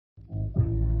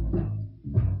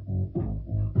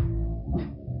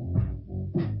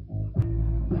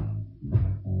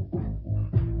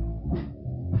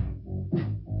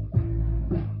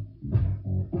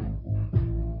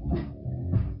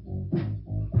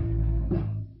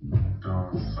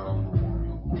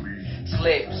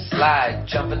slip, slide,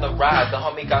 jump in the ride. The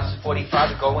homie got some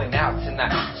 45 going out tonight.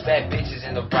 Bad bitches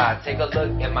in the ride. Take a look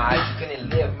in my eyes, you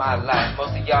couldn't live my life.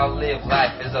 Most of y'all live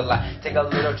life is a lie. Take a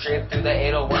little trip through the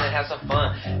 801 and have some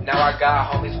fun. Now I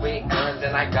got homies with guns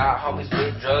and I got homies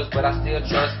with drugs, but I still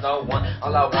trust no one.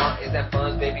 All I want is that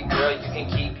funds, baby girl. You can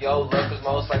keep your love, cause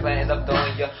most likely I end up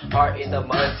throwing your heart in the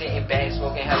mud. Sitting back,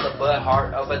 smoking hella bud.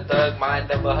 Heart of a thug,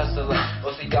 mind of a hustler.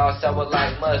 Most of y'all sour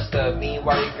like mustard.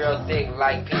 Meanwhile your girl thick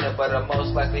like peanut butter.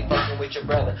 Most likely fucking with your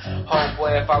brother.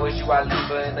 Homeboy, if I was you, I'd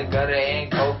leave her in the gutter and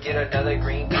go get another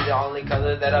green. Be the only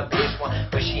color that a bitch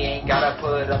want, but she ain't gotta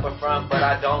put up a front. But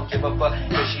I don't give a fuck,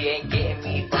 cause she ain't getting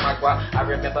me for my guap. I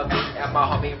remember me and my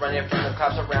homie running from the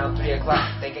cops around 3 o'clock,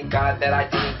 thanking God that I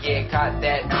didn't get caught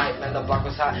that night. Man, the block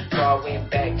was hot, so I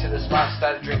went back to the spot.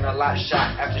 Started drinking a lot,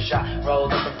 shot after shot.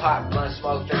 Rolled up the pot, blunt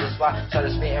smoke through the spot.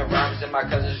 Started spitting rhymes and my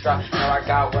cousins dropped. Now I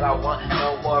got what I want,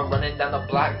 no more running down the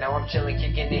block. Now I'm chilling,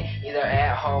 kicking it, either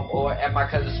at home or at my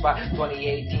cousin's spot.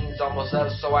 2018's almost up,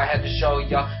 so I had to show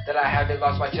y'all that I haven't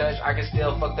lost my touch. I can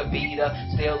still fuck the beat up,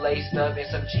 still laced up in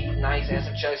some cheap nights and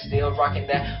some chucks, still rocking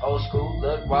that old school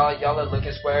look while y'all are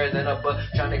looking squarer than a book.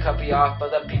 Trying to copy off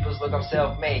other people's look, I'm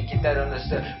self-made, get that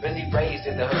understood. Really raised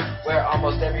in the hood, where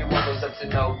almost everyone was up to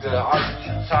no good.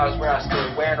 Austin, Utah is where I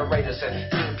stood, wearing a Raiders hood,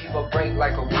 seeing people break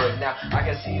like a wood. Now I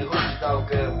can see who's no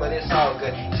good, but it's all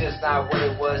good. It's just not what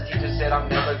it was. Teacher said I'm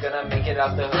never gonna make it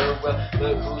out the hood. Well,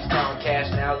 look who's counting cash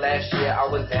now. Last year I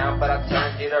was down, but I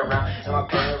turned it around, and my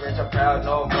parents are proud.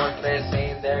 No more threats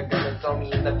saying they're gonna throw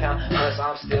me in the pound. Plus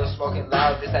I'm still smoking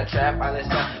loud. This that trap island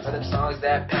sound, but them songs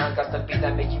that pound got the beat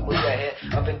that make you move your head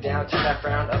up and down, turn that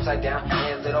frown upside down,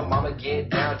 and little mama get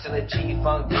down to the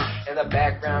G-Funk beat in the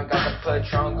background. Got the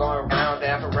Patron going round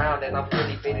after round, and I'm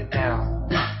really faded now.